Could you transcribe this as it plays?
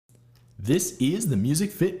This is the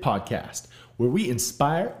Music Fit Podcast, where we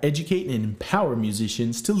inspire, educate, and empower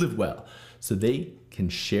musicians to live well so they can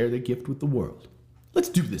share their gift with the world. Let's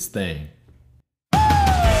do this thing.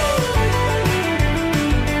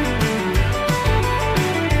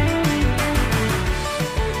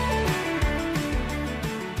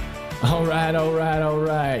 All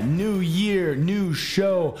right. New year, new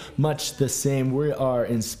show, much the same. We are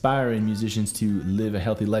inspiring musicians to live a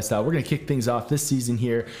healthy lifestyle. We're going to kick things off this season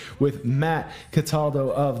here with Matt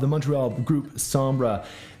Cataldo of the Montreal group Sombra.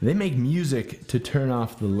 They make music to turn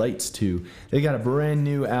off the lights to. They got a brand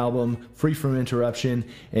new album, Free From Interruption,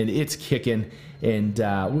 and it's kicking. And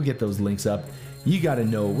we'll get those links up. You got to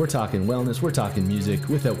know, we're talking wellness, we're talking music.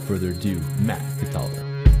 Without further ado, Matt Cataldo.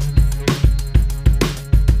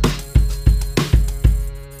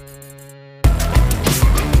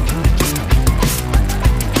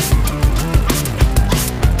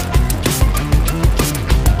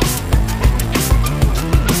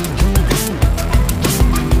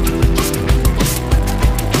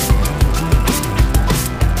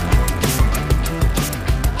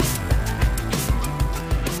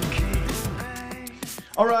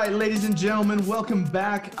 All right, ladies and gentlemen, welcome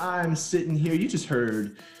back. I'm sitting here. You just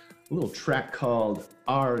heard a little track called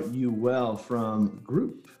Are You Well from a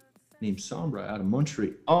group named Sombra out of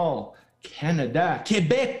Montreal, Canada.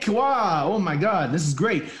 Quebecois. Oh my God, this is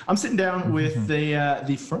great. I'm sitting down with the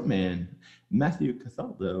frontman, Matthew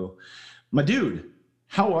Cataldo. My dude,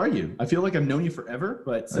 how are you? I feel like I've known you forever,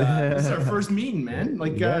 but this is our first meeting, man.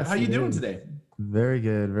 Like, yes, how you doing today? Very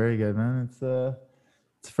good, man.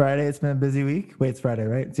 It's Friday. It's been a busy week. Wait, it's Friday,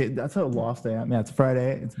 right? See, that's how lost I am. Yeah, it's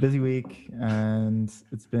Friday. It's a busy week, and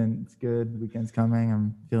it's good. Weekend's coming.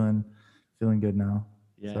 I'm feeling good now.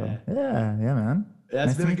 Yeah. So, yeah, man.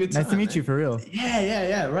 That's been a good time. Nice to meet you for real.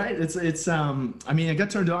 Yeah. Right. It's I mean, I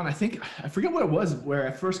got turned on. I forget what it was where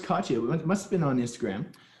I first caught you. It must have been on Instagram.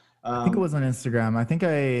 I think it was on Instagram. I think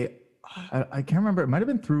I can't remember. It might have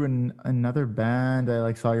been through another band.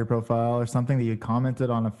 I saw your profile or something that you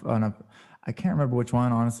commented on a. I can't remember which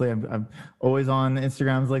one, honestly. I'm always on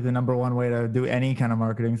Instagram's the number one way to do any kind of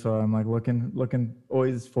marketing. So I'm looking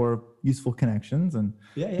always for useful connections. And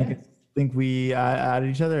I think we added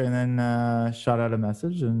each other and then shot out a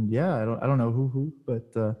message. And I don't know who,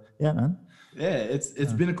 but yeah, man. Yeah,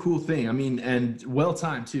 it's been a cool thing. I mean, and well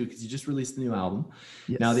timed too, because you just released the new album.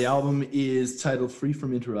 Yes. Now the album is titled Free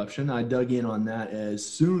From Interruption. I dug in on that as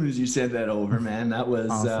soon as you sent that over, man. That was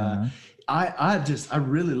awesome, I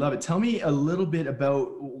really love it. Tell me a little bit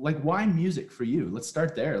about why music for you? Let's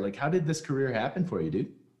start there. How did this career happen for you,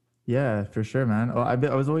 dude? Yeah, for sure, man. I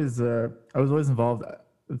was always involved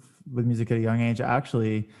with music at a young age.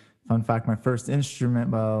 Actually, fun fact, my first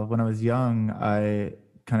instrument, when I was young, I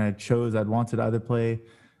kind of chose I'd wanted to either play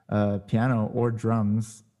piano or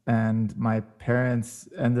drums, and my parents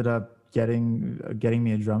ended up getting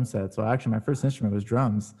me a drum set. So actually my first instrument was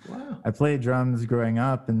drums. Wow. I played drums growing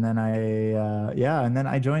up, and then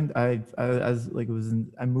I joined. I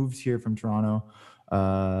moved here from Toronto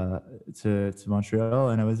to Montreal,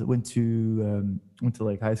 and I went to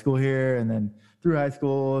high school here, and then through high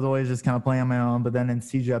school I was always just kind of playing on my own. But then in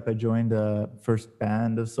CJEP I joined a first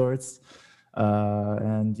band of sorts,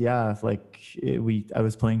 and I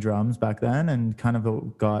was playing drums back then, and kind of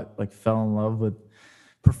fell in love with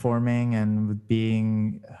performing and with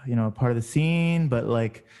being a part of the scene. But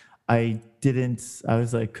I had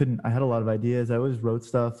a lot of ideas. I always wrote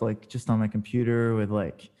stuff just on my computer with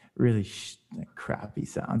really crappy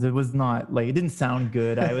sounds. It was not it didn't sound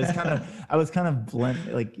good. I was kind of blend,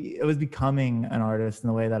 I was becoming an artist in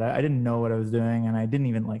the way that I didn't know what I was doing, and I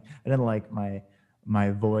didn't like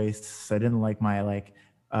my voice. I didn't like my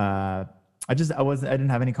I didn't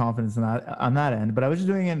have any confidence in that on that end, but I was just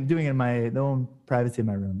doing it in my own privacy in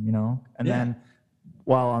my room, and then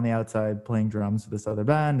while on the outside playing drums for this other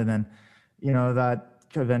band. And then, that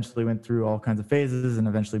eventually went through all kinds of phases and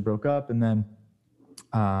eventually broke up. And then,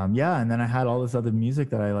 and then I had all this other music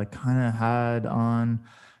that I kind of had on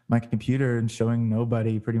my computer and showing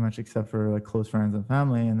nobody pretty much except for close friends and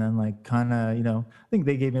family. And then I think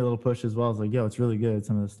they gave me a little push as well. I was like, yo, it's really good.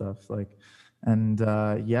 Some of the stuff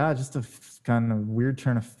just a kind of weird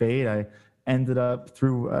turn of fate. I ended up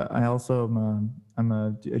through. I also I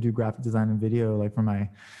do graphic design and video for my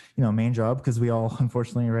main job, because we all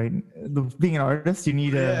unfortunately, right, being an artist, you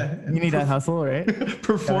need that hustle, right?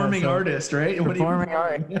 Performing artist, right? Performing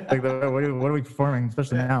art. What are we performing,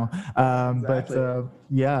 especially now? Exactly.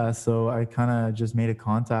 But so I kind of just made a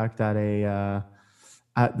contact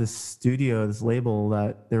at this studio, this label,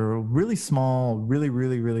 that they were really small, really,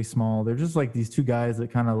 really, really small. They're just these two guys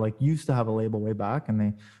that kind of used to have a label way back, and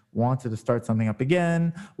they wanted to start something up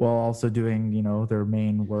again while also doing, you know, their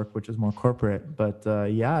main work, which is more corporate. But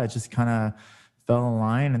yeah, it just kind of fell in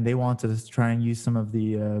line, and they wanted us to try and use some of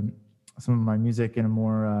my music in a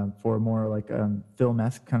more for a more like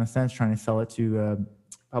film-esque kind of sense, trying to sell it to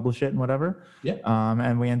publish it and whatever. Yeah.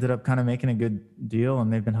 And we ended up kind of making a good deal,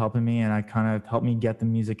 and they've been helping me, and I kind of helped me get the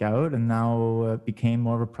music out, and now it became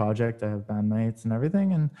more of a project. I have bandmates and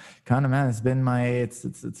everything, and kind of, man, it's been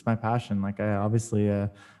it's my passion. Like I obviously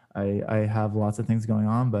I have lots of things going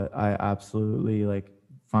on, but I absolutely like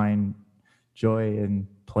find joy in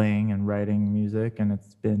playing and writing music, and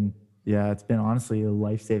it's been honestly a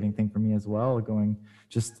life-saving thing for me as well,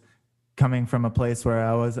 coming from a place where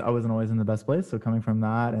I wasn't always in the best place. So coming from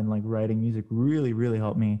that and like writing music really, really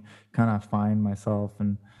helped me kind of find myself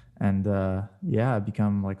and yeah,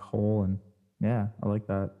 become like whole. And yeah, I like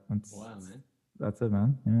that. Wow, man. That's it,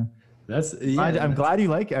 man. Yeah. I'm glad you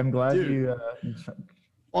like it. I'm glad you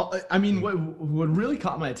well, I mean, what really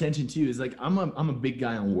caught my attention too is like I'm a big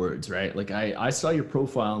guy on words, right? Like I saw your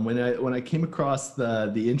profile, and when I came across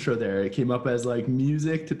the intro there, it came up as like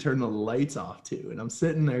music to turn the lights off to, and I'm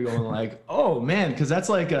sitting there going like, oh man, because that's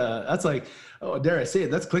like oh, dare I say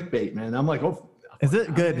it, that's clickbait, man. I'm like, oh. Is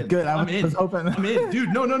it good? Good. I was hoping. I'm in, dude.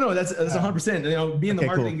 No. That's 100%. You know, being the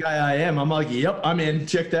marketing guy I am, I'm like, yep, I'm in.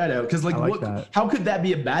 Check that out. Because how could that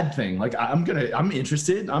be a bad thing? Like, I'm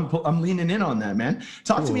interested. I'm leaning in on that, man.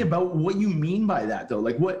 Talk to me about what you mean by that, though.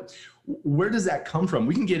 Like, where does that come from?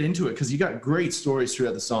 We can get into it because you got great stories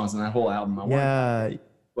throughout the songs and that whole album. Yeah,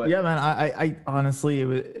 man. I honestly,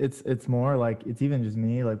 it's more like it's even just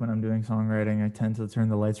me. Like when I'm doing songwriting, I tend to turn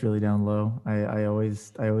the lights really down low. I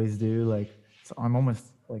always do. Like. I'm almost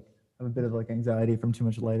like I have a bit of like anxiety from too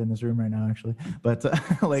much light in this room right now, actually. But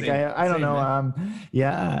like I don't know.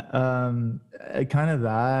 Kind of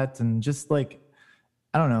that, and just like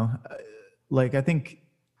I don't know. Like I think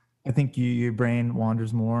your brain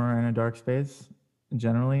wanders more in a dark space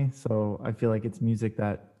generally. So I feel like it's music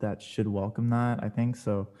that should welcome that. I think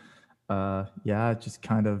so. Yeah, it just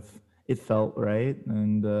kind of it felt right,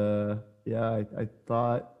 and yeah, I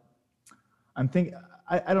thought I'm thinking.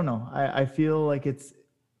 I don't know. I feel like it's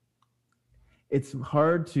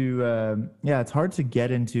hard to it's hard to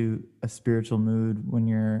get into a spiritual mood when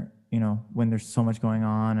you're, you know, when there's so much going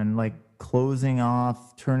on, and like turning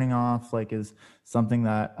off like is something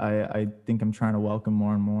that I think I'm trying to welcome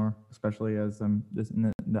more and more, especially as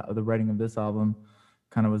the writing of this album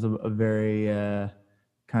kind of was a very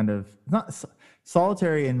kind of not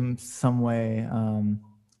solitary in some way,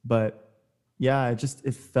 but yeah,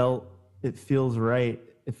 it feels right.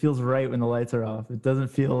 It feels right when the lights are off. It doesn't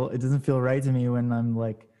feel right to me when I'm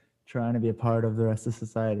like trying to be a part of the rest of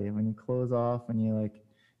society. When you close off and you like,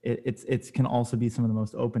 it can also be some of the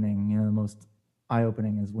most opening, you know, the most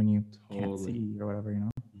eye-opening is when you can't see or whatever, you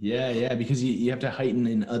know? Yeah, because you have to heighten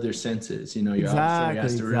in other senses, you know, your auditory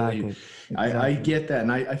has to really, I get that.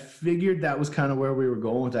 And I figured that was kind of where we were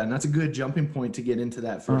going with that. And that's a good jumping point to get into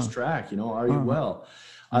that first track, you know, Are You Well?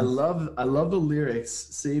 I love the lyrics,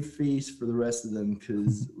 save face for the rest of them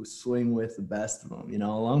because we swing with the best of them, you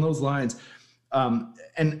know, along those lines.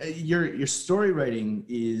 And your story writing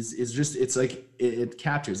is just, it's like, it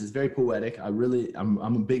captures, it's very poetic. I'm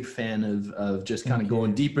a big fan of just kind of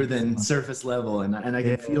going deeper than surface level. And I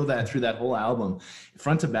can feel that through that whole album,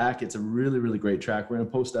 front to back. It's a really, really great track. We're going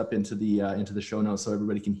to post up into the show notes so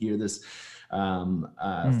everybody can hear this front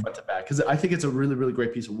to back, because I think it's a really, really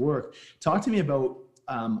great piece of work. Talk to me about,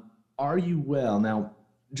 Are You Well? Now,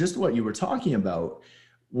 just what you were talking about,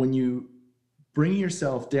 when you bring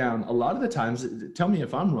yourself down, a lot of the times, tell me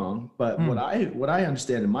if I'm wrong, but what I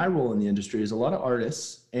understand in my role in the industry is a lot of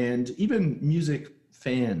artists and even music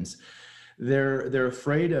fans, they're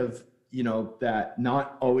afraid of, you know, that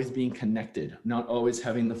not always being connected, not always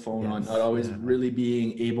having the phone on, not always really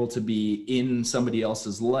being able to be in somebody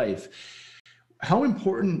else's life. How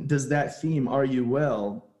important does that theme, Are You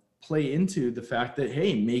Well, play into the fact that,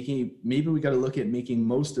 hey, maybe we got to look at making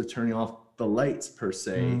most of turning off the lights per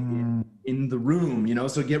se in the room, you know,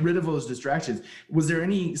 so get rid of those distractions. Was there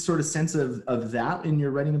any sort of sense of that in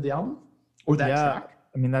your writing of the album or that track?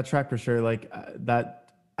 I mean, that track for sure, like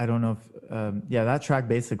that, I don't know if, that track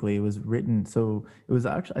basically was written. So it was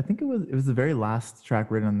actually, I think it was the very last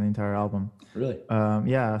track written on the entire album. Really?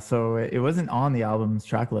 Yeah. So it wasn't on the album's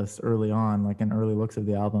track list early on, like in early looks of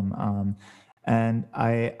the album. And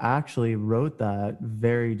I actually wrote that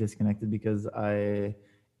very disconnected because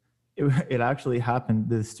it actually happened.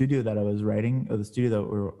 The studio that I was writing, or the studio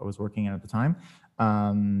that I was working at the time,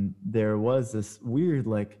 there was this weird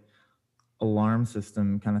like alarm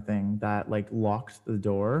system kind of thing that like locked the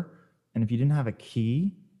door, and if you didn't have a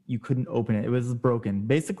key, you couldn't open it. It was broken.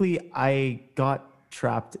 Basically, I got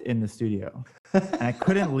trapped in the studio and I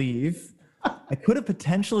couldn't leave. I could have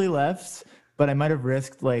potentially left, but I might have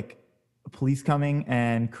risked like police coming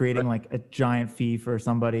and creating like a giant fee for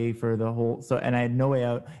somebody for the whole. So, and I had no way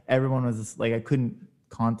out. Everyone was just, like, I couldn't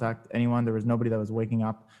contact anyone. There was nobody that was waking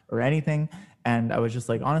up or anything. And I was just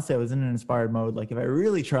like, honestly, I was in an inspired mode. Like if I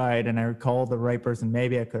really tried and I called the right person,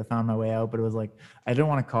 maybe I could have found my way out. But it was like, I didn't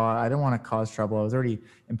want to cause trouble. I was already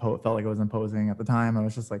felt like I was imposing at the time. I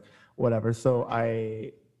was just like, whatever. So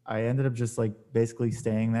I ended up just like basically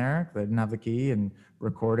staying there because I didn't have the key and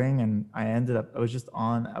recording. And I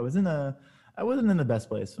wasn't in the best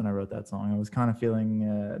place when I wrote that song. I was kind of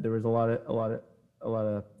feeling, there was a lot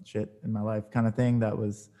of shit in my life kind of thing that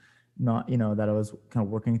was not, that I was kind of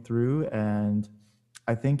working through. And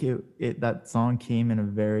I think that song came in a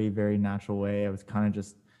very, very natural way. I was kind of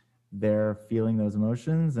just there feeling those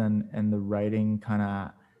emotions, and the writing kind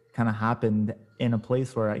of happened in a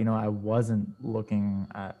place where, I wasn't looking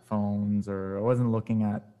at phones or I wasn't looking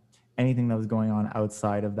at anything that was going on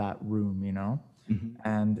outside of that room, Mm-hmm.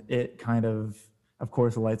 And it kind of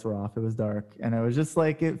course the lights were off, it was dark, and it was just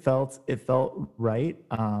like, it felt right.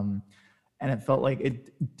 And it felt like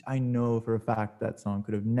I know for a fact that song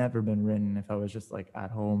could have never been written if I was just like at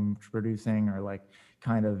home producing, or like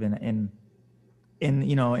kind of in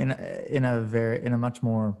a much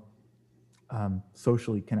more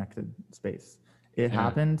socially connected space. It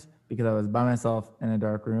happened because I was by myself in a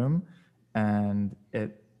dark room, and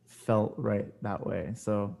it felt right that way.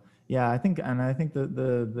 So yeah, I think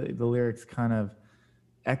the lyrics kind of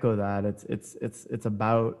echo that. It's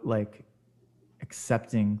about like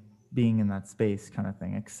accepting being in that space kind of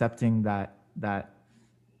thing, accepting that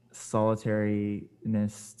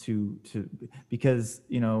solitariness to because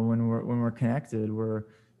when we're connected,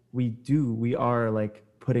 we are like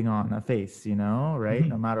putting on a face, right? Mm-hmm.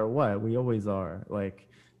 No matter what, we always are. Like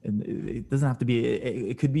it doesn't have to be,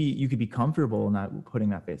 it could be, you could be comfortable in that, putting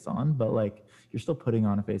that face on, but like you're still putting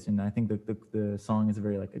on a face. And I think that the song is a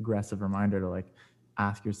very like aggressive reminder to like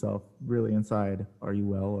ask yourself really inside, are you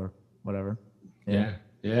well, or whatever.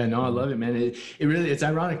 Yeah, no, I love it, man. It really, it's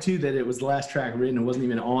ironic too that it was the last track written. It wasn't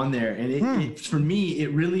even on there, and it for me,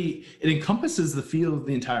 it encompasses the feel of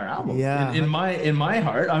the entire album. Yeah. In my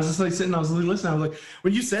heart, I was just like sitting, I was listening. I was like,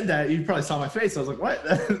 when you said that, you probably saw my face. I was like, what?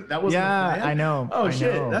 That wasn't. Yeah, the plan? I know. Oh I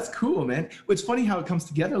shit, know. that's cool, man. It's funny how it comes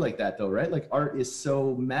together like that, though, right? Like art is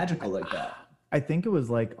so magical like that. I think it was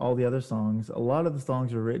like all the other songs. A lot of the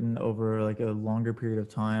songs were written over like a longer period of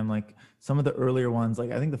time. Like some of the earlier ones, like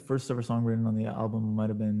I think the first ever song written on the album might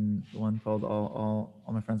have been the one called All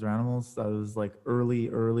My Friends Are Animals. That was like early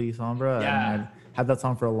Sombra. Yeah. And I had that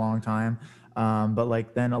song for a long time. But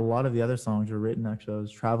like then a lot of the other songs were written. Actually, I was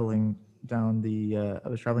traveling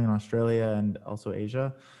in Australia and also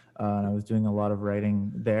Asia. And I was doing a lot of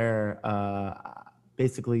writing there.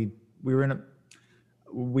 Basically,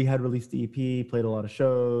 we had released the EP, played a lot of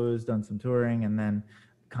shows, done some touring, and then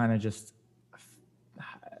kind of just,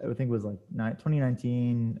 I think it was like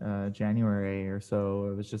 2019, January or so,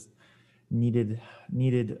 it was just needed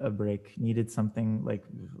a break, needed something, like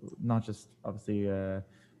not just obviously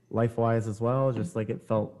life-wise as well, just like it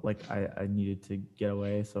felt like I needed to get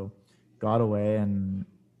away. So got away and,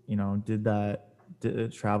 did that,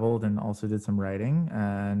 traveled and also did some writing.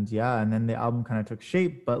 And then the album kind of took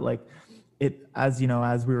shape, but like, as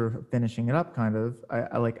we were finishing it up, kind of,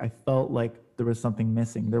 I felt like there was something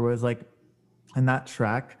missing. There was like, and that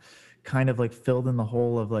track kind of like filled in the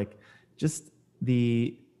hole of like, just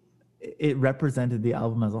it represented the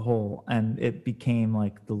album as a whole, and it became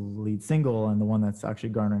like the lead single and the one that's actually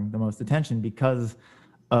garnering the most attention because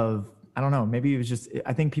of, I don't know, maybe it was just,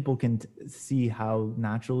 I think people can see how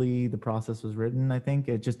naturally the process was written. I think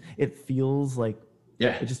it feels like,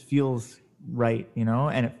 it just feels right,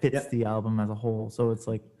 and it fits the album as a whole. So it's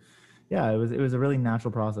like, it was a really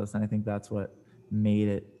natural process, and I think that's what made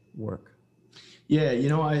it work. Yeah,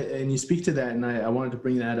 and you speak to that, and I wanted to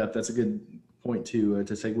bring that up. That's a good point to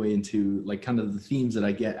segue into like kind of the themes that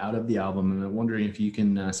I get out of the album, and I'm wondering if you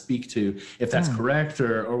can speak to if that's correct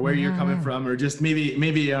or where you're coming from, or just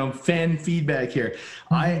maybe fan feedback here.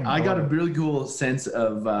 I got a really cool sense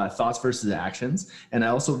of thoughts versus actions, and I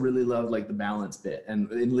also really love like the balance bit,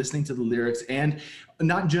 and in listening to the lyrics, and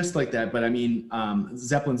not just like that, but I mean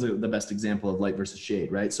Zeppelin's the best example of light versus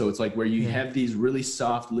shade, right? So it's like where you have these really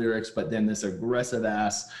soft lyrics, but then this aggressive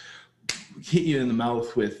ass hit you in the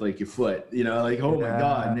mouth with like your foot, like, oh my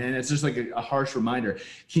God, man, it's just like a harsh reminder.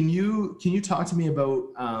 Can you talk to me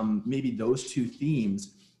about maybe those two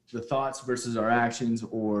themes the thoughts versus our actions,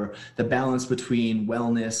 or the balance between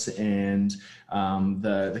wellness and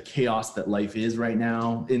the chaos that life is right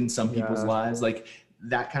now in some people's lives, like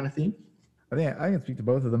that kind of thing? I think I can speak to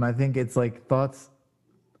both of them. I think it's like thoughts.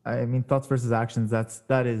 I mean, thoughts versus actions.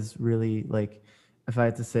 That is really like, if I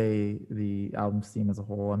had to say the album's theme as a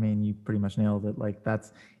whole, I mean, you pretty much nailed it. Like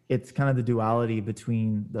it's kind of the duality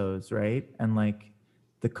between those, right? And like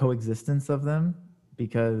the coexistence of them,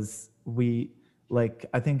 because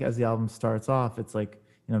I think as the album starts off, it's like,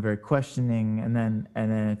 very questioning, and then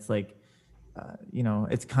it's like,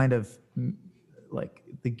 it's kind of like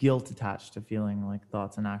the guilt attached to feeling like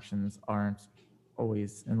thoughts and actions aren't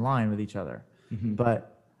always in line with each other. Mm-hmm.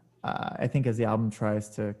 But I think as the album tries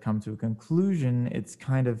to come to a conclusion, it's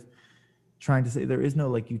kind of trying to say there is no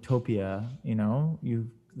like utopia,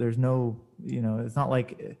 there's no, it's not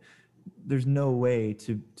like there's no way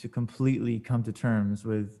to completely come to terms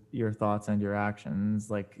with your thoughts and your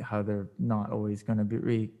actions, like how they're not always going to be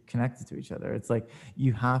reconnected to each other. It's like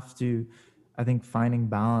you have to, I think finding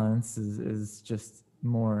balance is just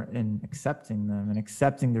more in accepting them and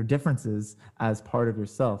accepting their differences as part of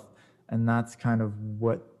yourself. And that's kind of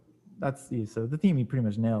so the theme you pretty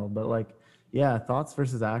much nailed. But like, yeah, thoughts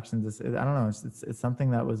versus actions, I don't know, it's something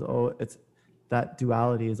that that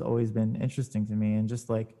duality has always been interesting to me, and just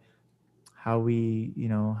like how we,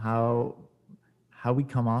 how we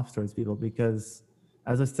come off towards people. Because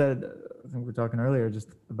as I said, I think we were talking earlier just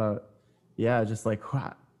about, just like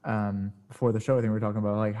before the show, I think we were talking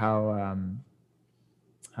about like how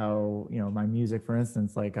my music, for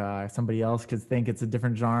instance, like somebody else could think it's a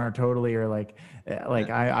different genre totally, or like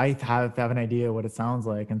I have an idea what it sounds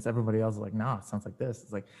like, and everybody else is like, no, it sounds like this.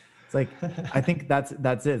 It's like I think that's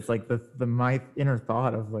it. It's like the my inner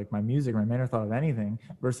thought of like my music, my inner thought of anything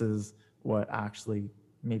versus what actually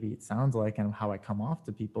maybe it sounds like and how I come off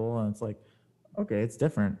to people. And it's like, okay, it's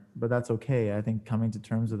different, but that's okay. I think coming to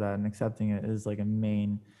terms with that and accepting it is like a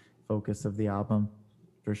main focus of the album,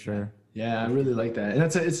 for sure. Yeah, I really like that. And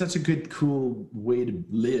it's such a good, cool way to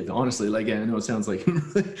live, honestly. Like, I know it sounds like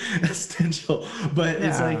really existential, but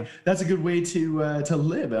it's like, that's a good way to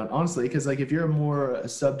live, honestly. Because like, if you're more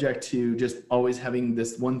subject to just always having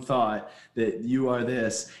this one thought that you are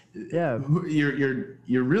this, you're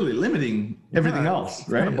really limiting everything else,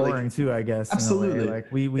 right? Kind of boring too, I guess. Absolutely.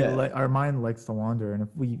 Like we our mind likes to wander, and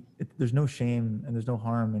if there's no shame and there's no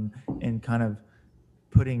harm in kind of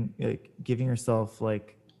giving yourself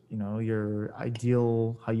like, your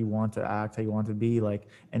ideal, how you want to act, how you want to be, like,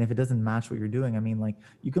 and if it doesn't match what you're doing, I mean, like,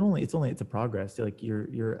 it's a progress. Like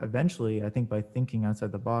you're eventually, I think, by thinking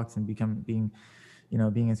outside the box and being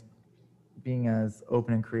as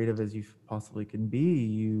open and creative as you possibly can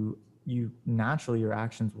be, you naturally, your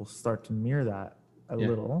actions will start to mirror that a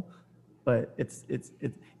little. But it's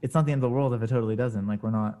not the end of the world if it totally doesn't. Like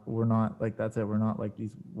we're not like, that's it. We're not like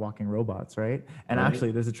these walking robots, right? And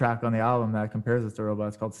actually, there's a track on the album that compares us to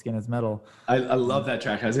robots called "Skin Is Metal." I love that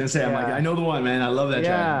track. I was gonna say, I'm like, I know the one, man. I love that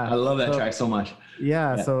track. I love that track so much.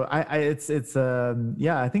 So I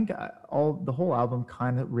think the whole album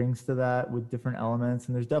kind of rings to that with different elements,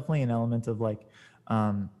 and there's definitely an element of like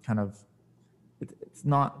kind of. It's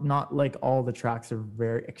not like all the tracks are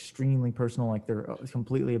very extremely personal, like they're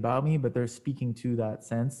completely about me, but they're speaking to that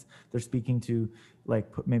sense. They're speaking to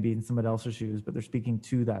like put maybe in somebody else's shoes, but they're speaking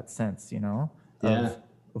to that sense, of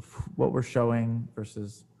what we're showing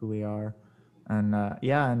versus who we are. And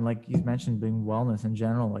and like you mentioned, being wellness in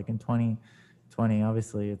general, like in 2020,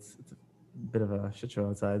 obviously it's a bit of a shit show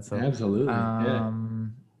outside. So absolutely,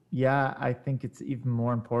 I think it's even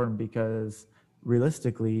more important because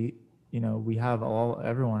realistically,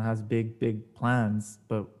 everyone has big plans,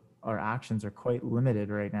 but our actions are quite limited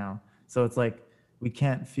right now. So it's like we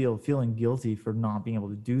can't feeling guilty for not being able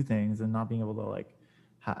to do things and not being able to like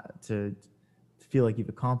to feel like you've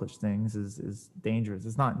accomplished things is dangerous.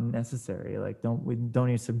 It's not necessary. Like don't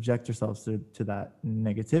even subject yourselves to that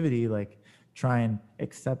negativity. Like try and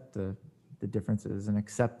accept the differences and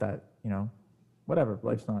accept that, whatever,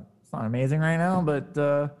 it's not amazing right now, but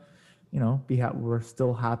we're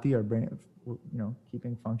still happy. Our brain,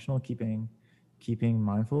 keeping functional, keeping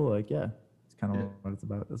mindful. Like, it's kind of what it's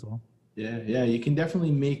about as well. Yeah. You can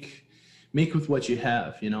definitely make with what you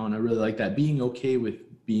have, and I really like that. Being okay with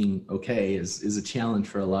being okay is a challenge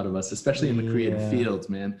for a lot of us, especially in the creative fields,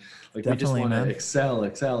 man. Like definitely, we just want to excel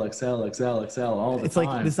all the time. It's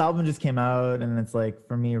like this album just came out, and it's like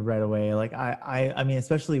for me right away. Like I mean,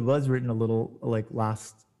 especially was written a little like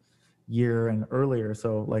last year and earlier,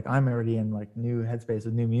 so like I'm already in like new headspace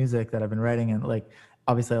with new music that I've been writing, and like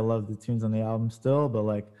obviously I love the tunes on the album still, but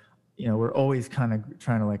like we're always kind of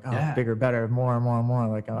trying to like, oh, bigger, better, more and more and more.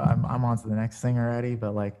 Like I'm on to the next thing already,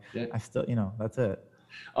 but like I still, that's it.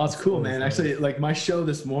 Oh, it's cool, man. Actually, like my show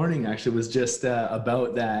this morning actually was just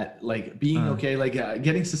about that, like being okay, like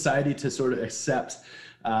getting society to sort of accept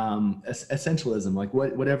essentialism, like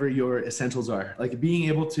whatever your essentials are, like being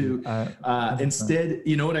able to instead,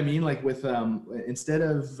 you know what I mean? Like with instead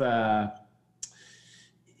of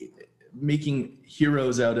making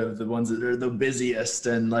heroes out of the ones that are the busiest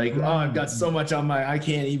and like, oh, I've got so much on I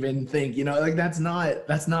can't even think, like that's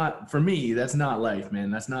not for me. That's not life,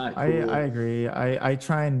 man. That's not cool. I agree. I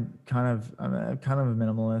try and I'm kind of a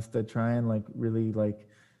minimalist. I try and like really like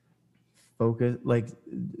focus, like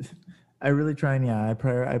I really try and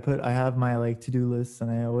I have my like to-do lists,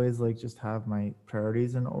 and I always like just have my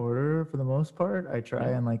priorities in order for the most part. I try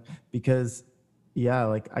and like, because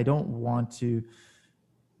like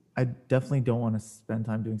I definitely don't want to spend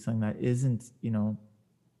time doing something that isn't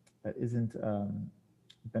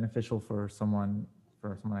beneficial for someone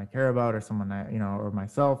I care about, or someone or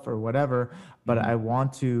myself or whatever. But I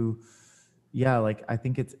want to, like I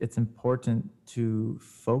think it's important to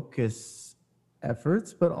focus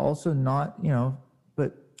efforts, but also not,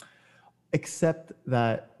 but accept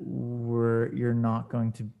that you're not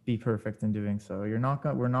going to be perfect in doing so. We're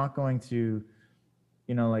not going to,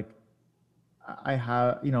 like I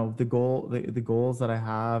have, the goals that I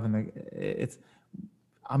have, and if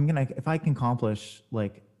I can accomplish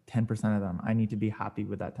like 10% of them, I need to be happy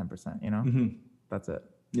with that 10%, That's it.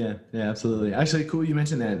 Yeah, absolutely. Actually, cool you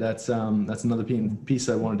mentioned that. That's another piece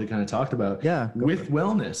I wanted to kind of talk about. Yeah. With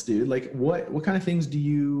wellness, dude. Like what kind of things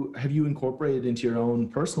have you incorporated into your own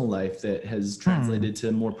personal life that has translated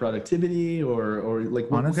to more productivity, or like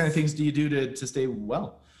what kind of things do you do to stay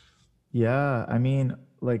well? Yeah, I mean,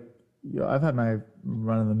 like, I've had my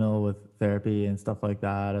run of the mill with therapy and stuff like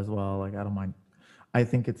that as well. Like, I don't mind. I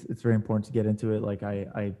think it's very important to get into it. Like,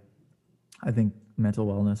 I think mental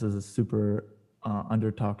wellness is a super under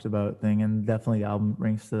talked about thing, and definitely the album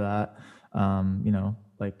brings to that.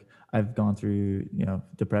 Like I've gone through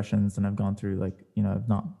depressions, and I've gone through like I've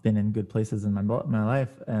not been in good places in my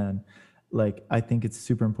life, and like I think it's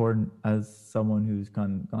super important as someone who's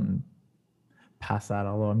gone past that,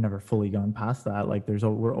 although I've never fully gone past that. Like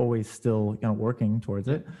we're always still working towards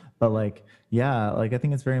it, but like like I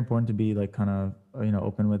think it's very important to be like kind of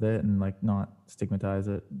open with it and like not stigmatize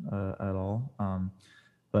it at all.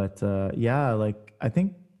 But like I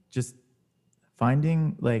think just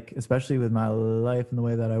finding, like, especially with my life and the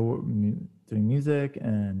way that I work doing music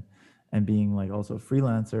and being like also a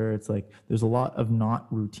freelancer, it's like there's a lot of not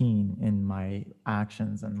routine in my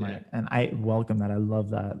actions, and and I welcome that. I love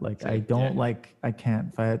that. Like I don't I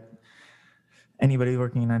can't, if I had anybody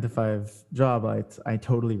working a 9-to-5 job, I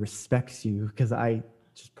totally respect you, because I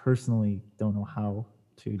just personally don't know how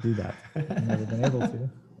to do that. I've never been able to,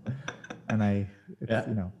 and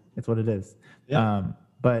it's what it is.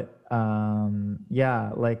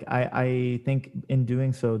 Like I think in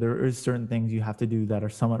doing so, there is certain things you have to do that are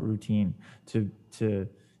somewhat routine to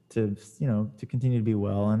continue to be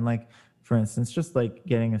well. And like, for instance, just like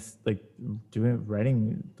trying to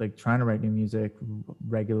write new music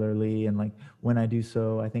regularly. And like when I do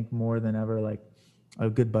so, I think more than ever, like a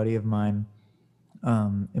good buddy of mine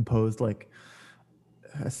imposed like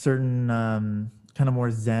a certain kind of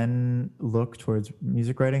more zen look towards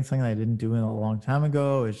music writing, something that I didn't do in a long time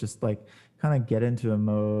ago. Is just like kind of get into a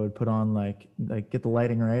mode, put on like get the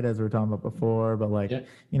lighting right, as we were talking about before, but like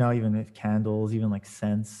even if candles, even like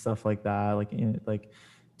scents, stuff like that, like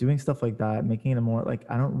doing stuff like that, making it a more like,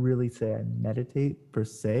 I don't really say I meditate per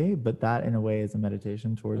se, but that in a way is a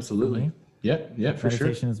meditation towards. Absolutely. Me. For sure.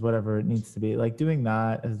 Meditation is whatever it needs to be. Like doing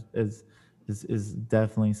that is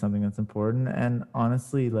definitely something that's important. And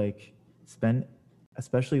honestly, like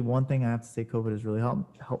especially one thing I have to say COVID has really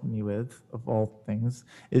helped me with, of all things,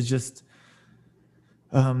 is just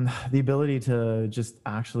the ability to just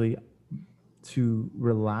actually to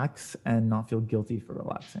relax and not feel guilty for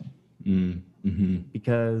relaxing.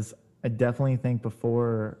 Because I definitely think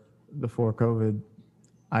before COVID,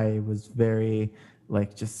 I was very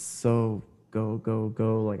like just so go,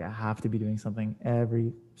 like I have to be doing something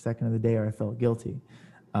every second of the day, or I felt guilty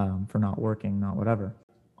for not working, not whatever.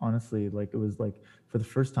 Honestly, like it was like for the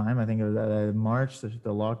first time, I think it was March, the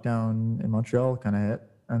lockdown in Montreal kind of hit,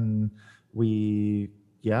 and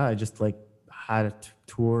I just like had a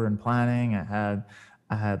tour and planning. I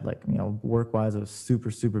had like, work wise, I was super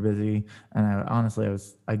busy, and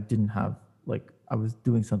I didn't have like, I was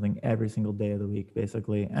doing something every single day of the week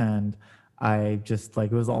basically, and I just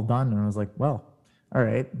like, it was all done, and I was like, well, all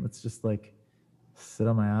right, let's just like sit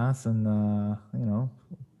on my ass and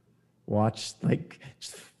just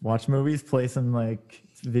watch movies, play some like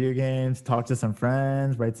video games, talk to some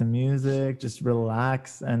friends, write some music, just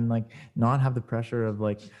relax and like not have the pressure of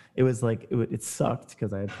like it sucked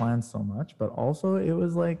because I had planned so much, but also it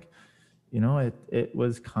was like, it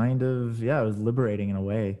was kind of, it was liberating in a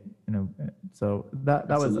way, so that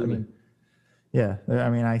was, Absolutely.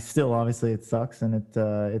 I still, obviously it sucks, and it's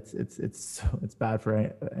bad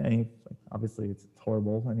for any, obviously it's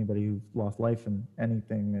horrible, anybody who's lost life and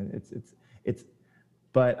anything, it's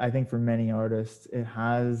but I think for many artists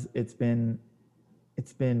it's been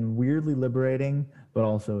weirdly liberating, but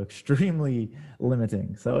also extremely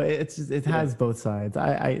limiting. So it has both sides.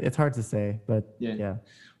 It's hard to say, but yeah.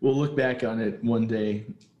 We'll look back on it one day,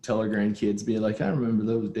 tell our grandkids, be like, I remember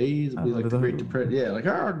those days. It'll be like the Great Depression. Yeah, like,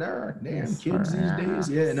 damn kids these days.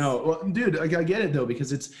 Yeah, no, well, dude, I get it though,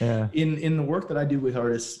 because it's in the work that I do with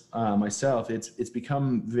artists myself. It's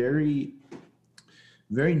become very,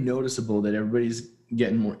 very noticeable that everybody's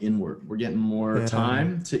getting more inward. We're getting more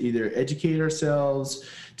time to either educate ourselves,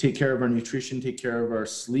 take care of our nutrition, take care of our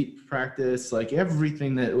sleep practice, like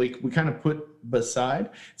everything that like we kind of put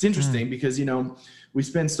beside. It's interesting because, we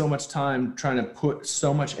spend so much time trying to put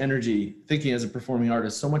so much energy, thinking as a performing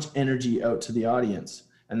artist, so much energy out to the audience.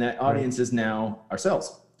 And that audience is now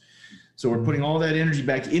ourselves. So we're putting all that energy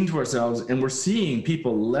back into ourselves, and we're seeing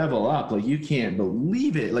people level up. Like, you can't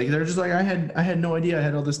believe it. Like, they're just like, I had no idea I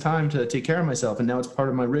had all this time to take care of myself, and now it's part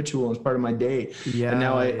of my ritual and it's part of my day. And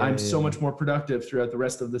now I'm so much more productive throughout the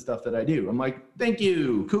rest of the stuff that I do. I'm like, thank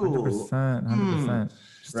you, cool. 100%.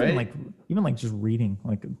 Just right? even like just reading,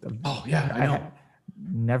 like, oh yeah, I know.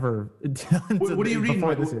 Never. What are you reading?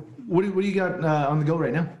 What do you got on the go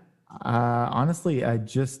right now? Honestly, I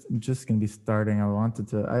just gonna be starting.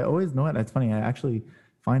 I always know it. It's funny. I actually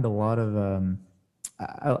find a lot of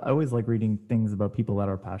I always like reading things about people that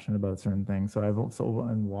are passionate about certain things. So I've also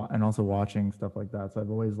and also watching stuff like that. So I've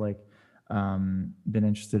always like been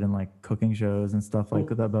interested in like cooking shows and stuff like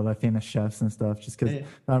that, about famous chefs and stuff. Just because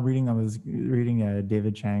I was reading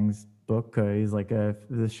David Chang's book. He's like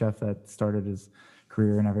the chef that started his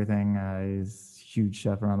career and everything. He's a huge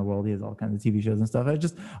chef around the world. He has all kinds of TV shows and stuff.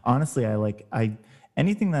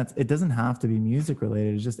 Anything it doesn't have to be music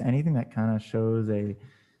related. It's just anything that kind of shows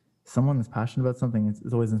someone that's passionate about something.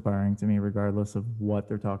 It's always inspiring to me, regardless of what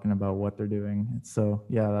they're talking about, what they're doing. That's what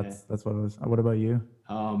it was. What about you?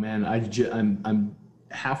 Oh man, I'm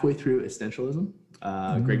halfway through Essentialism.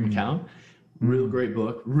 Greg McCown. Real great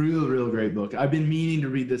book. Real great book. I've been meaning to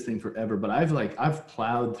read this thing forever, but I've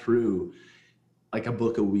plowed through like a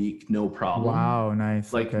book a week, no problem. Wow,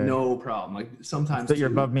 nice. Like no problem. Like sometimes you're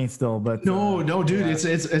above me still, but no, dude,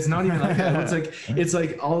 it's not even like that. It's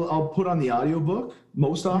like I'll put on the audiobook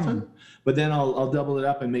most often, but then I'll double it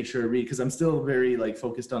up and make sure I read, because I'm still very like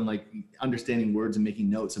focused on like understanding words and making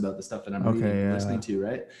notes about the stuff that I'm reading and listening to,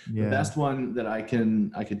 right? The best one that I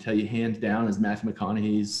can tell you hands down is Matthew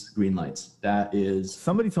McConaughey's Green Lights. That is,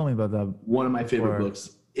 somebody told me about that. One of my favorite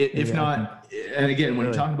books. If not, and again, when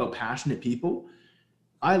you're talking about passionate people,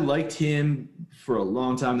 I liked him for a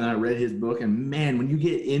long time. Then I read his book, and man, when you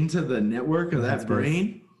get into the network of that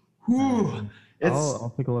brain,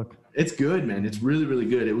 I'll take a look. It's good, man. It's really, really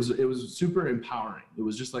good. It was super empowering. It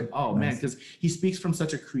was just like, oh man, because he speaks from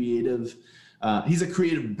such a creative. He's a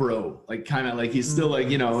creative bro, like kind of like he's still like,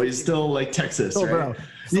 he's still like Texas, right? Bro.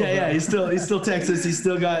 He's still Texas. He's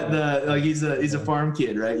still got the like he's a farm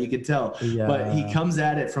kid, right? You could tell, but he comes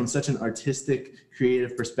at it from such an artistic,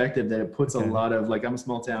 creative perspective that it puts a lot of like, I'm a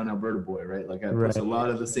small town Alberta boy, right? Like I puts a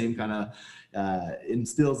lot of the same kind of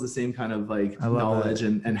instills the same kind of like knowledge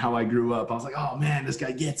and how I grew up. I was like, oh man, this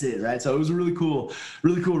guy gets it, right? So it was a really cool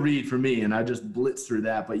read for me, and I just blitzed through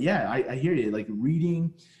that. But yeah, I hear you, like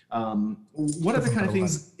reading. What other kind of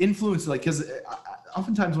things influence, like, because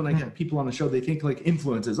oftentimes when I get people on the show, they think like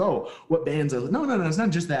influences, what bands no, it's not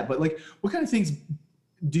just that, but like what kind of things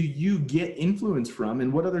do you get influence from,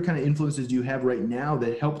 and what other kind of influences do you have right now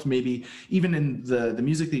that helped maybe even in the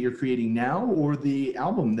music that you're creating now, or the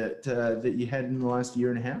album that you had in the last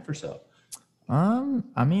year and a half or so?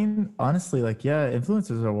 I mean, honestly, like,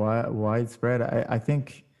 influences are widespread. I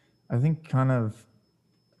think kind of,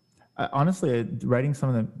 honestly, writing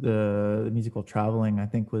some of the musical traveling, I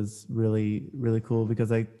think, was really, really cool,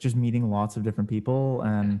 because I just meeting lots of different people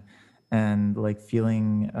and like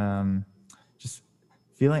feeling, I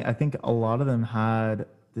think a lot of them had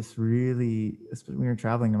this really, when you're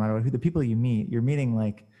traveling, no matter who the people you meet, you're meeting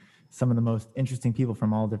like some of the most interesting people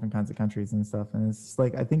from all different kinds of countries and stuff. And it's just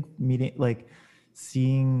like, I think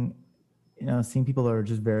seeing people that are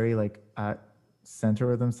just very like at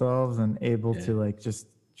center of themselves and able to like just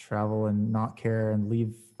travel and not care and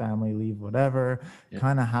leave family, leave whatever. Yeah.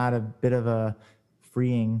 Kind of had a bit of a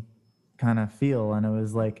freeing kind of feel. And it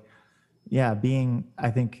was like, yeah, being,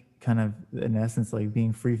 I think kind of in essence, like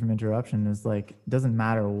being free from interruption is like, it doesn't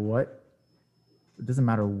matter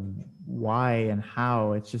why and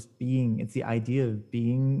how, it's just being, it's the idea of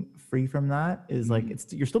being free from that is like,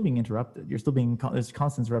 it's, you're still being interrupted. You're still being, there's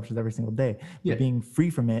constant interruptions every single day, but being free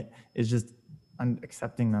from it is just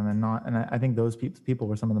accepting them and not, and I think those people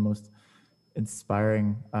were some of the most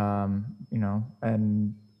inspiring, you know,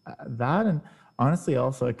 and that, and honestly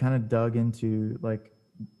also I kind of dug into like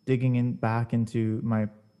digging in back into my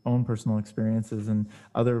own personal experiences and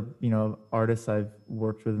other, you know, artists I've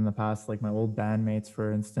worked with in the past, like my old bandmates,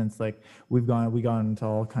 for instance. Like we got into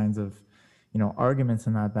all kinds of, you know, arguments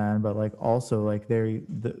in that band, but like also like the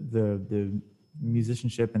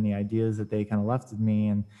musicianship and the ideas that they kind of left with me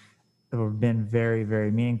and have been very, very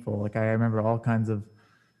meaningful. Like I remember all kinds of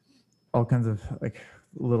like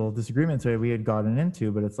little disagreements that we had gotten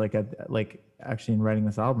into, but it's like like actually in writing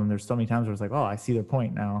this album, there's so many times where it's like, oh, I see their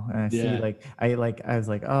point now, and I see I was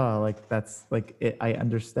like, oh, like that's like it, I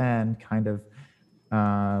understand kind of.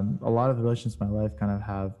 A lot of the relationships in my life kind of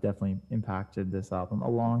have definitely impacted this album,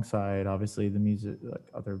 alongside obviously the music, like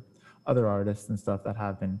other artists and stuff that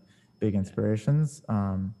have been big inspirations.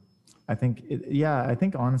 I think I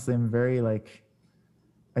think honestly I'm very like,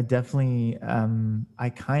 I definitely, I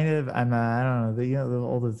kind of, I don't know, you know,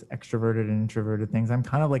 all those extroverted and introverted things. I'm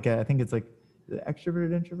kind of like, I think it's like the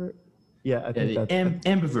extroverted introvert. Yeah, I think that's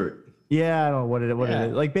ambivert. Yeah, I don't know what it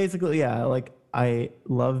is. Like basically, yeah, like I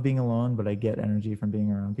love being alone, but I get energy from being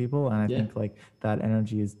around people, and I think like that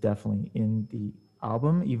energy is definitely in the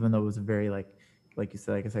album, even though it was a very like you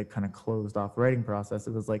said, like I said, kind of closed off writing process.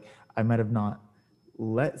 It was like I might have not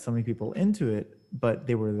let so many people into it, but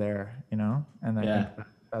they were there, you know, and I think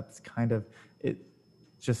that's kind of it.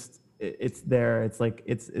 Just it's there. It's like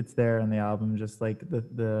it's there in the album. Just like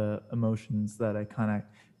the emotions that I kind of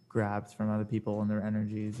grabbed from other people and their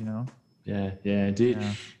energies, you know. Yeah, dude.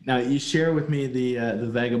 Yeah. Now you share with me the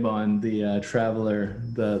vagabond, the traveler,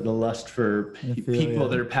 the lust for people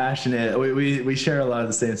that are passionate. We share a lot of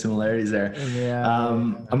the same similarities there. Yeah.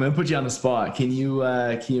 I'm gonna put you on the spot. Can you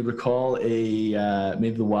recall a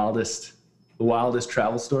maybe the wildest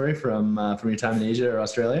travel story from your time in Asia or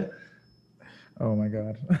Australia? Oh my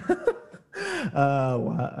God.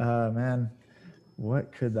 Man,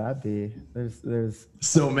 what could that be? There's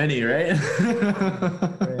so many, right?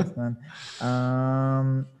 Christ, man.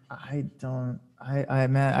 I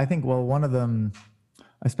think, well, one of them,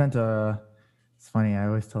 it's funny, I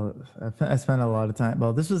always tell, I spent a lot of time,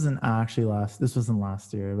 well, this wasn't last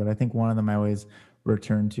year, but I think one of them I always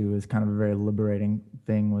return to is kind of a very liberating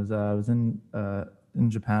thing. Was I was in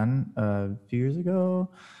Japan a few years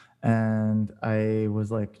ago, and I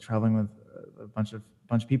was like traveling with a bunch of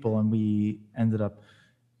people, and we ended up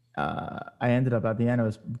I ended up at the end, I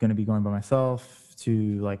was going to be going by myself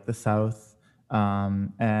to like the south,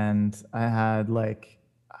 and I had like,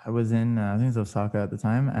 I was in I think it was Osaka at the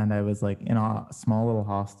time, and I was like in a small little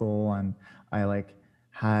hostel, and I was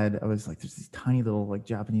like, there's these tiny little like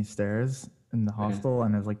Japanese stairs in the hostel,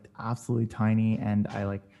 and it was like absolutely tiny, and I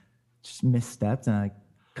like just misstepped, and I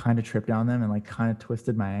kind of tripped down them and like kind of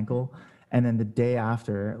twisted my ankle. And then the day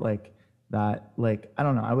after, like that, like I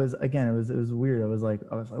don't know, I was, again, it was weird. I was like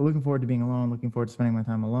looking forward to being alone, looking forward to spending my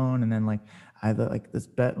time alone, and then like I had like this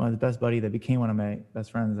my best buddy that became one of my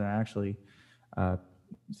best friends, and actually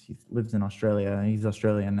he lives in Australia, and he's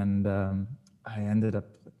Australian, and I ended up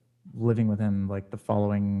living with him like the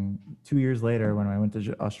following 2 years later when I went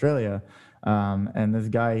to Australia. And this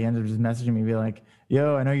guy, he ended up just messaging me, be like,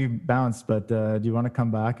 yo, I know you bounced, but do you want to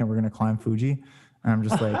come back and we're going to climb Fuji? And I'm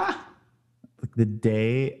just like, the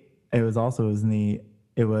day, it was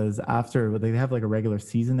after, they have like a regular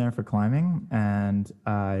season there for climbing. And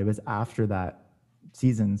it was after that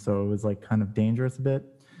season. So it was like kind of dangerous a bit.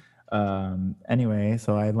 Anyway,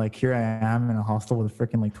 so here I am in a hostel with a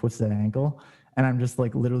freaking like twisted ankle. And I'm just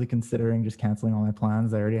like literally considering just canceling all my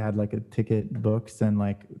plans. I already had like a ticket booked and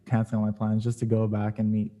like canceling all my plans just to go back and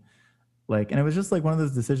meet. Like, and it was just like one of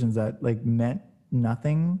those decisions that like meant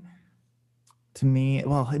nothing to me.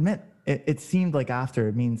 Well, it seemed like after,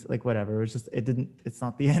 it means like whatever. It was just, it's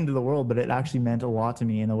not the end of the world, but it actually meant a lot to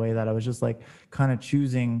me in a way that I was just like kind of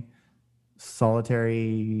choosing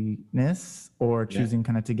solitariness or choosing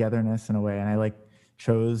kind of togetherness in a way. And I like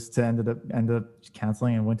chose to ended up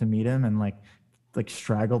canceling and went to meet him, and like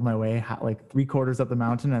straggled my way like 3/4 up the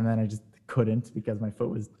mountain, and then I just couldn't because my foot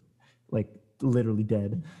was like literally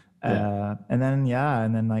dead. And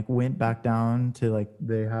then like went back down to like,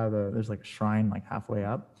 there's like a shrine like halfway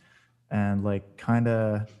up, and like kind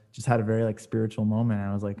of just had a very like spiritual moment.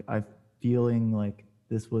 I was like, I feeling like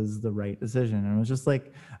this was the right decision. And it was just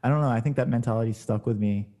like, I don't know. I think that mentality stuck with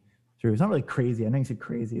me through. It's not really crazy. I know you said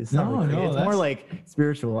crazy. It's not really crazy. It's more like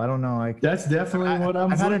spiritual. I don't know. Like that's definitely what I'm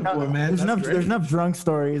looking for, man. There's enough drunk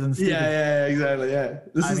stories and stuff. Yeah, exactly. Yeah.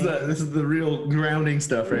 This is the real grounding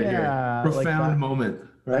stuff right here. Profound moment.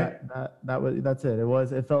 Right. That's it.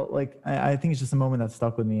 It felt like, I think it's just a moment that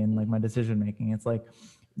stuck with me in like my decision making. It's like,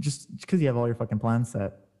 just because you have all your fucking plans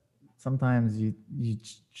set, sometimes you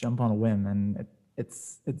jump on a whim, and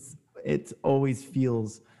it always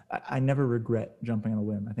feels, I never regret jumping on a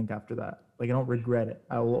whim. I think after that, like I don't regret it.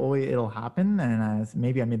 It'll happen, and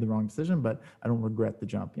maybe I made the wrong decision, but I don't regret the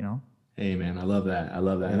jump, you know? Hey man, I love that.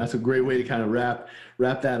 And that's a great way to kind of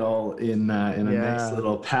wrap that all in a nice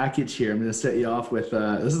little package here. I'm going to set you off with,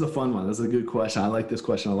 this is a fun one. This is a good question. I like this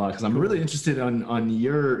question a lot because I'm really interested on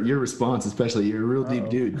your response, especially. You're a real deep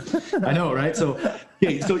dude. I know, right? So,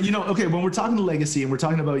 when we're talking to legacy and we're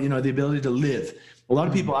talking about, the ability to live, a lot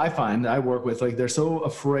of people I find that I work with, like they're so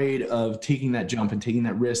afraid of taking that jump and taking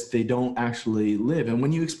that risk, they don't actually live. And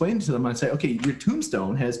when you explain to them, I say, okay, your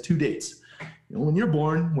tombstone has 2 dates. When you're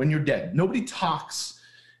born, when you're dead. Nobody talks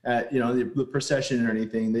at the procession or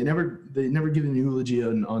anything. They never give an eulogy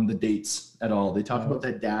on the dates at all. They talk about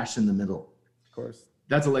that dash in the middle. Of course,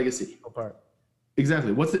 that's a legacy. Part.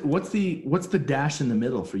 Exactly. What's the dash in the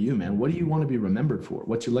middle for you, man? What do you want to be remembered for?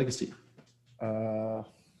 What's your legacy? I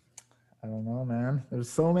don't know, man. There's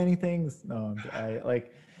so many things. No, dude.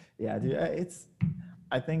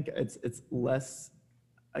 I think it's less.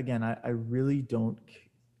 Again, I really don't.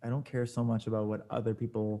 I don't care so much about what other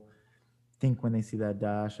people think when they see that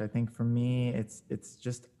dash. I think for me, it's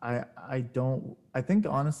just, I think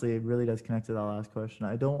honestly, it really does connect to that last question.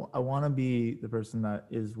 I want to be the person that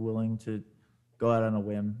is willing to go out on a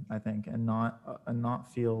whim, I think, and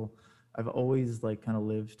not feel, I've always like kind of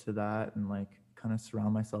lived to that, and like kind of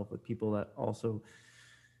surround myself with people that also,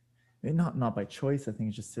 not by choice, I think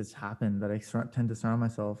it just has happened that I tend to surround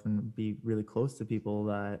myself and be really close to people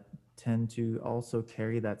that tend to also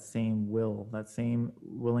carry that same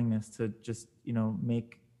willingness to just,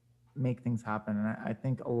 make things happen. And I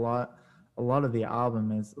think a lot of the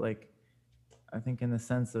album is like, I think in the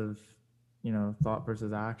sense of, thought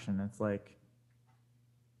versus action, it's like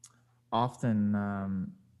often,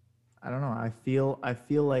 I don't know, I feel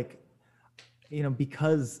like,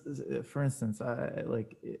 because for instance,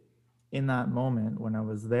 in that moment when I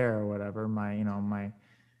was there or whatever,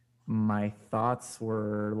 my thoughts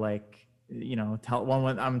were like, part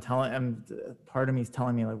of me is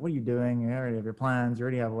telling me like, what are you doing? You already have your plans, you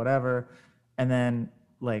already have whatever. And then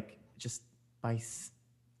like, just by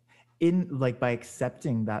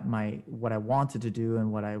accepting that what I wanted to do and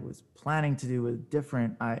what I was planning to do was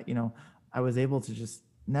different, I was able to just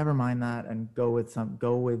never mind that and go with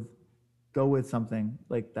something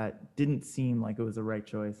like that didn't seem like it was the right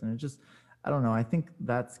choice. And it just, I don't know, I think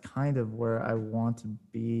that's kind of where I want to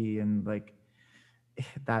be. And like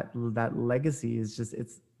that legacy is just,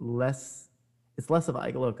 it's less of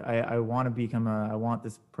like, look, I want to I want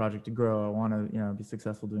this project to grow. I want to, be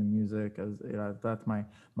successful doing music, as that's my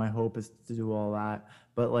hope is to do all that.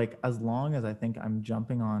 But like, as long as I think I'm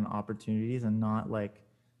jumping on opportunities and not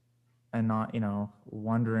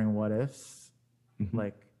wondering what ifs,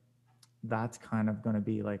 like, that's kind of going to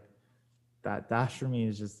be like that dash for me,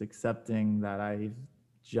 is just accepting that I've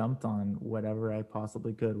jumped on whatever I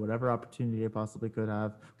possibly could, whatever opportunity I possibly could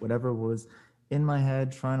have, whatever was in my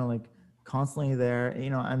head, trying to like constantly there,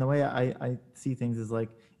 and the way I see things is like,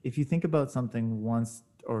 if you think about something once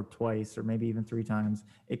or twice or maybe even 3 times,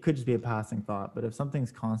 it could just be a passing thought. But if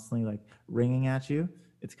something's constantly like ringing at you,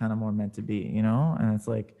 it's kind of more meant to be, and it's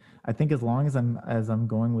like, I think as long as I'm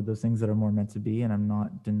going with those things that are more meant to be, and I'm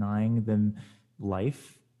not denying them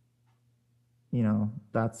life,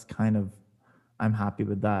 that's kind of, I'm happy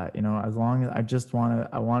with that, as long as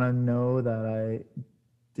I want to know that I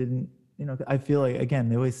didn't, I feel like, again,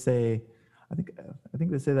 they always say, I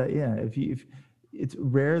think they say that, yeah, if it's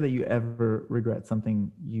rare that you ever regret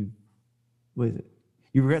something you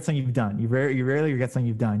regret something you've done. You rarely regret something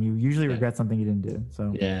you've done. You usually regret something you didn't do.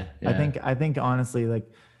 So yeah. I think honestly, like,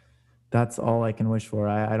 that's all I can wish for.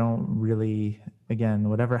 I don't really, again,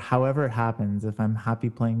 however it happens, if I'm happy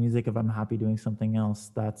playing music, if I'm happy doing something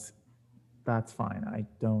else, that's fine. I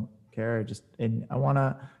don't care. I want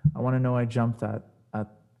to know I jumped at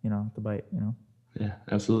the bite, Yeah,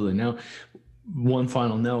 absolutely. Now, one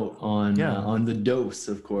final note on the dose,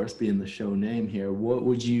 of course, being the show name here. What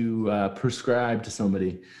would you prescribe to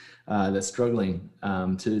somebody that's struggling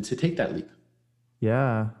to take that leap?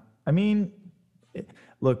 Yeah, I mean,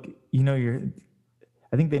 look,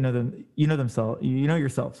 I think they know them. You know themselves. You know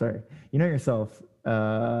yourself. Sorry, you know yourself.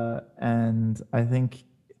 And I think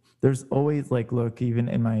there's always like, look, even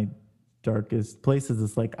in my darkest places,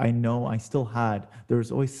 it's like I know I still had. There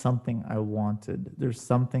was always something I wanted. There's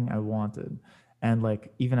something I wanted, and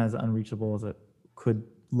like even as unreachable as it could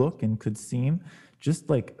look and could seem, just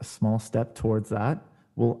like a small step towards that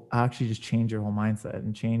will actually just change your whole mindset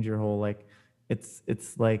and change your whole like. It's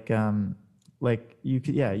like you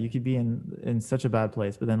could be in such a bad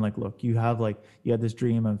place, but then like look, you had this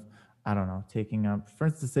dream of, I don't know, taking up, for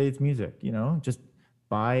instance, say it's music, you know, just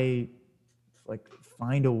find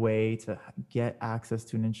a way to get access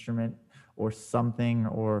to an instrument or something,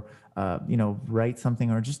 or write something,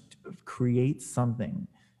 or just create something,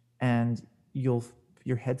 and your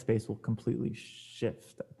headspace will completely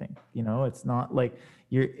shift. I think, it's not like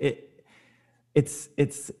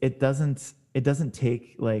it doesn't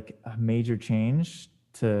take like a major change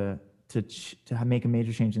to make a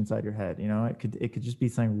major change inside your head. It could just be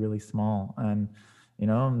something really small. And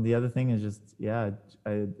the other thing is just,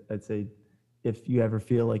 I'd say if you ever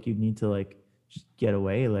feel like you need to like just get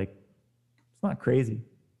away, like it's not crazy.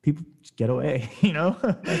 People just get away,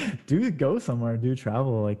 go somewhere, do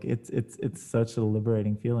travel. Like it's such a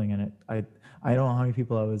liberating feeling. And I don't know how many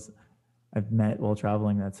people I've met while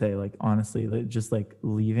traveling that say, like, honestly, just like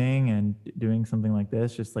leaving and doing something like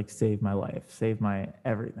this just like saved my life, saved my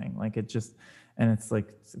everything. Like it just, and it's like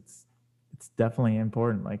it's definitely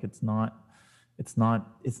important. Like it's not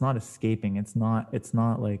escaping. It's not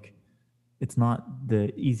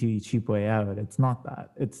the easy, cheap way out. It's not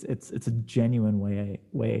that. It's a genuine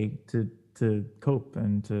way to cope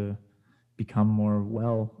and to become more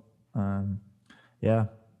well. Yeah.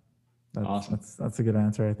 Awesome. That's a good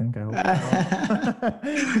answer, I think. I hope.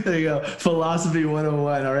 There you go. Philosophy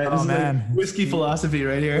 101. All right. Oh, this man. is like whiskey philosophy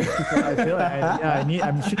right here. I feel like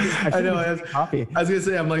I know. I have coffee. I was gonna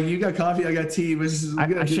say, I'm like, you got coffee, I got tea.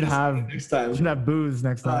 I should have next time. Should have booze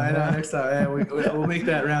next time. I know, next time. Yeah, we'll make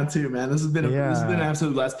that round two, man. This has been an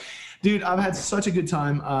absolute blast. Dude, I've had such a good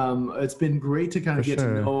time. It's been great to kind of get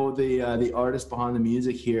to know the artist behind the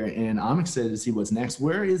music here, and I'm excited to see what's next.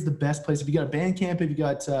 Where is the best place? Have you got a Bandcamp? Have you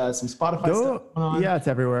got some Spotify stuff going on? Yeah, it's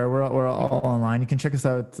everywhere. We're all online. You can check us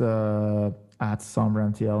out at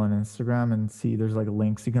Sombra MTL on Instagram and see there's like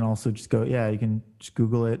links. You can also just go, you can just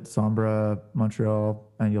Google it, Sombra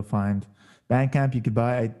Montreal, and you'll find Bandcamp. You could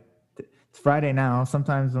buy. It's Friday now.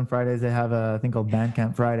 Sometimes on Fridays they have a thing called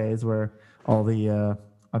Bandcamp Fridays where all the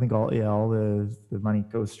all the money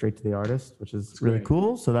goes straight to the artist, which is really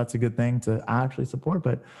cool. So that's a good thing to actually support.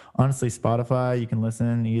 But honestly, Spotify, you can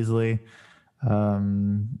listen easily.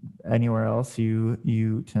 Anywhere else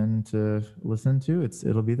you tend to listen to,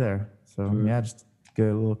 it'll be there. So just get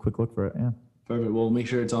a little quick look for it. Yeah. Perfect. We'll make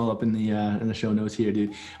sure it's all up in the show notes here,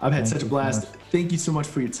 dude. I've had such a blast. Thank you so much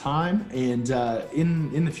for your time. And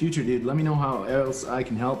in the future, dude, let me know how else I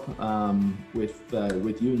can help with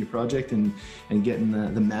you and your project and getting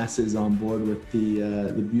the masses on board with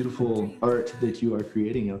the beautiful art that you are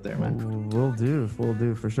creating out there, man. We'll do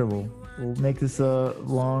for sure. We'll make this a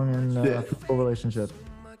long and fruitful relationship.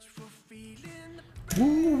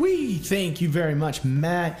 Woo-wee. Thank you very much,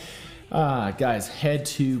 Matt. Guys, head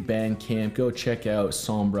to Bandcamp. Go check out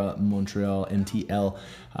Sombra Montreal MTL.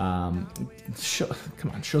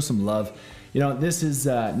 Show some love. This is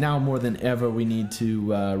now more than ever. We need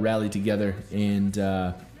to rally together and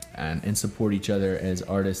support each other as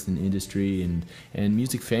artists in industry and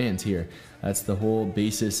music fans here. That's the whole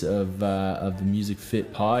basis of the Music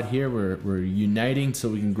Fit pod here. We're uniting so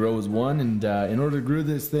we can grow as one. And in order to grow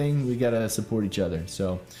this thing, we gotta support each other.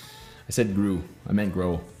 So I said grew. I meant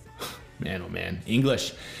grow. Man, oh man,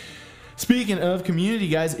 English. Speaking of community,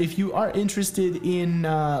 guys, if you are interested in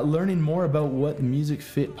learning more about what the Music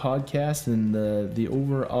Fit podcast and the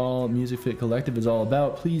overall Music Fit collective is all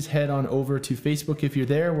about, please head on over to Facebook if you're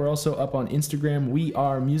there. We're also up on Instagram. We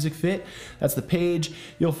are Music Fit. That's the page.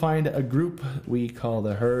 You'll find a group we call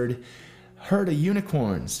the Herd of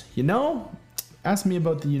Unicorns. Ask me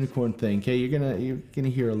about the unicorn thing, okay? You're gonna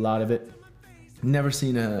hear a lot of it. Never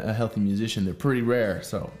seen a healthy musician. They're pretty rare,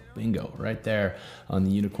 so bingo, right there on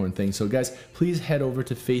the unicorn thing. So guys, please head over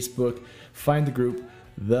to Facebook, find the group,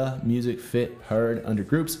 The Music Fit Herd under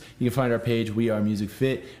groups. You can find our page, We Are Music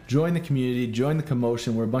Fit. Join the community, join the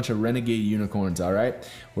commotion. We're a bunch of renegade unicorns, all right?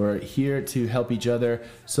 We're here to help each other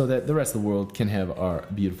so that the rest of the world can have our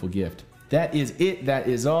beautiful gift. That is it. That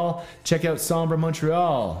is all. Check out Sombra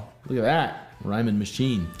Montreal. Look at that. Rhyming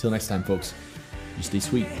machine. Till next time, folks. You stay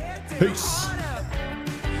sweet. Peace.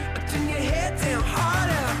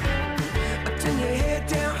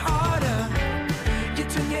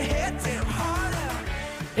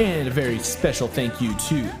 And a very special thank you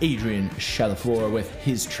to Adrian Chalaflor with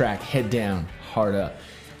his track Head Down, Heart Up,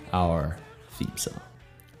 our theme song.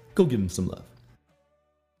 Go give him some love.